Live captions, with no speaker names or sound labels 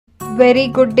Very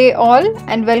good day all,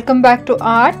 and welcome back to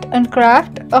Art and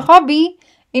Craft, a hobby.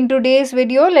 In today's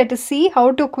video, let us see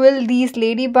how to quill these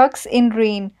ladybugs in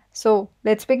rain. So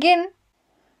let's begin.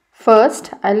 First,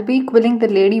 I'll be quilling the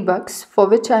ladybugs, for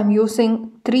which I'm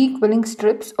using 3 quilling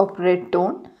strips of red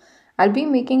tone. I'll be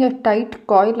making a tight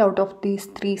coil out of these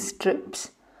 3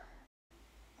 strips.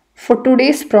 For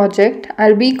today's project,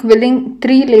 I'll be quilling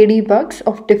 3 ladybugs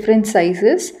of different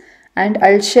sizes, and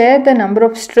I'll share the number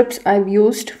of strips I've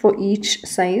used for each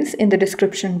size in the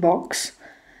description box.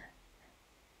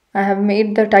 I have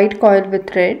made the tight coil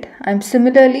with red. I'm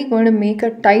similarly going to make a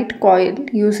tight coil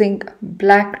using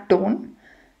black tone.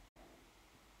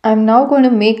 I'm now going to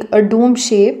make a dome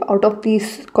shape out of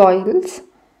these coils,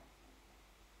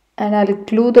 and I'll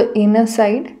glue the inner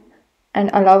side and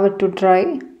allow it to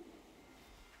dry.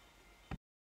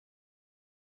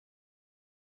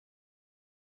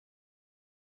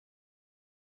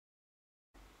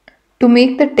 To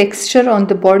make the texture on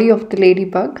the body of the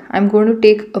ladybug, I'm going to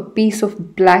take a piece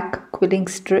of black quilling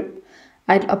strip.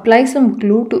 I'll apply some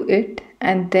glue to it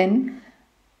and then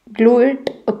glue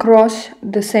it across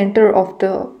the center of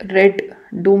the red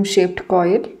dome-shaped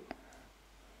coil.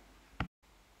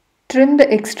 Trim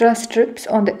the extra strips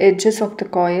on the edges of the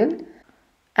coil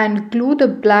and glue the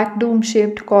black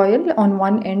dome-shaped coil on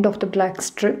one end of the black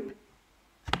strip.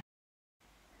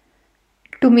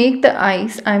 To make the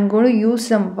eyes, I'm going to use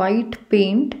some white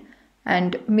paint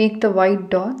and make the white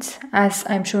dots as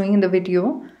I'm showing in the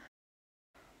video.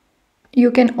 You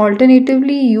can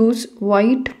alternatively use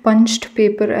white punched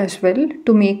paper as well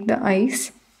to make the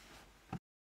eyes.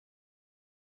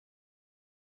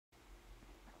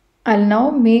 I'll now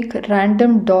make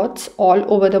random dots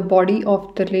all over the body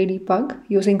of the ladybug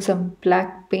using some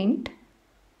black paint.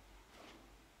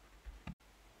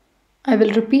 I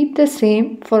will repeat the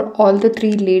same for all the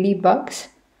 3 ladybugs.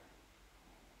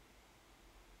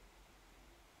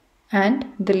 And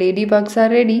the ladybugs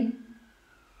are ready.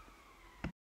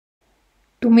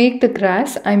 To make the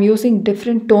grass, I am using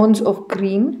different tones of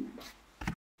green.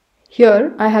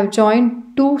 Here I have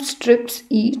joined 2 strips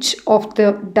each of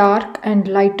the dark and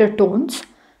lighter tones.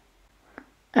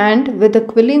 And with the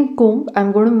quilling comb, I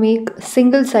am going to make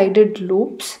single-sided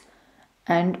loops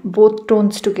and both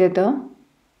tones together.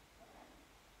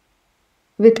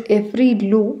 With every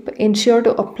loop, ensure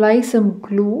to apply some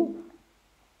glue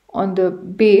on the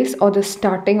base or the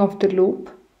starting of the loop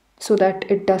so that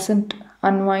it doesn't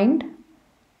unwind.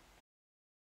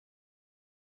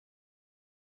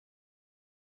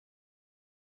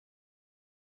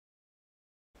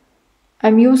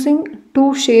 I'm using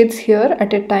 2 shades here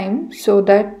at a time so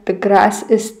that the grass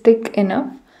is thick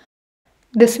enough.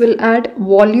 This will add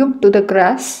volume to the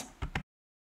grass.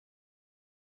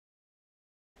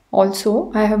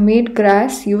 Also, I have made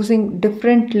grass using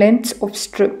different lengths of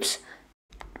strips.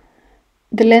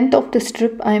 The length of the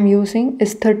strip I am using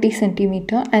is 30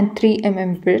 cm and 3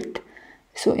 mm width.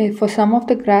 So for some of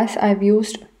the grass I have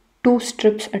used 2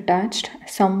 strips attached,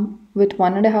 some with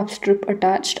 1.5 strip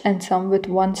attached and some with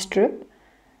 1 strip.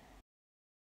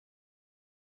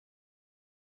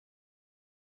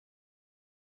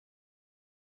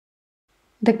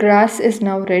 The grass is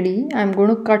now ready. I am going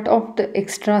to cut off the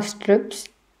extra strips.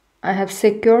 I have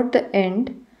secured the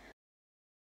end.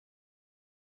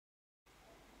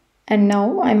 And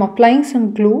now I'm applying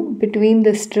some glue between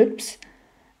the strips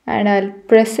and I'll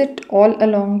press it all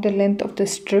along the length of the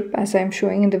strip as I'm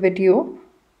showing in the video.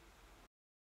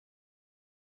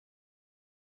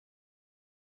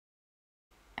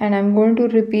 And I'm going to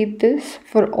repeat this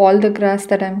for all the grass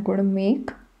that I'm going to make.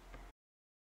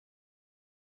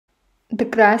 The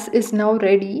grass is now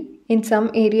ready. In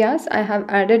some areas I have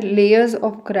added layers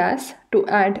of grass to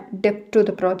add depth to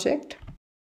the project.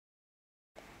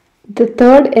 The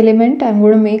third element I'm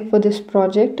going to make for this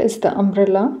project is the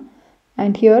umbrella,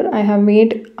 and here I have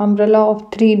made umbrella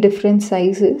of 3 different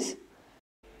sizes.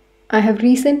 I have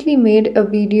recently made a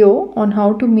video on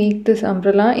how to make this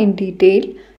umbrella in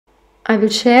detail. I will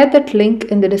share that link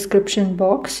in the description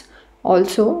box.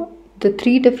 Also, the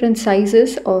 3 different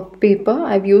sizes of paper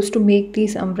I've used to make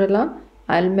these umbrella,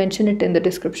 I'll mention it in the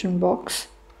description box.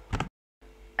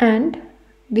 And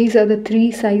these are the 3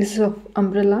 sizes of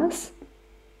umbrellas.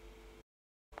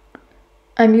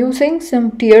 I'm using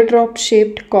some teardrop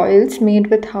shaped coils made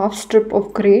with half strip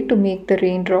of grey to make the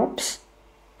raindrops.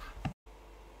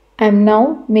 I'm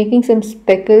now making some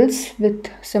speckles with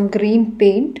some green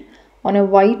paint on a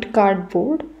white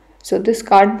cardboard. So this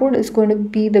cardboard is going to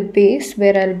be the base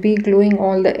where I'll be gluing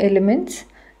all the elements.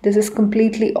 This is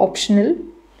completely optional.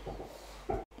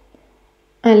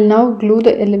 I'll now glue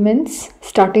the elements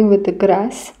starting with the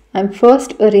grass. I'm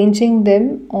first arranging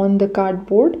them on the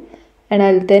cardboard and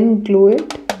I'll then glue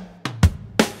it.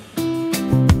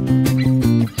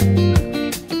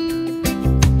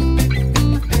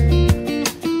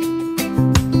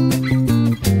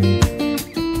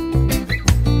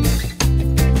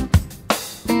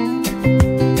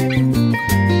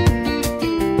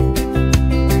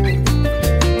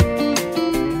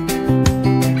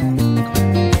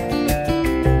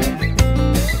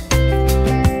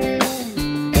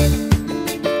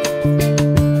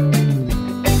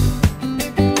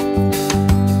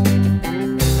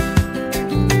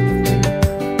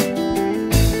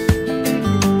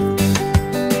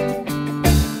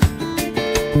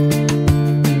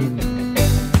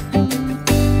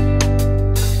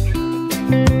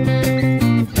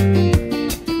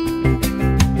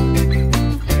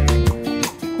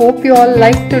 Hope you all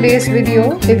liked today's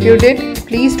video. If you did,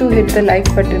 please do hit the like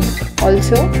button.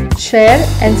 Also, share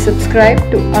and subscribe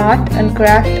to Art and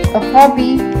Craft, a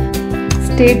hobby.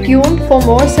 Stay tuned for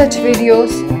more such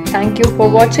videos. Thank you for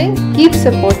watching. Keep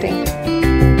supporting.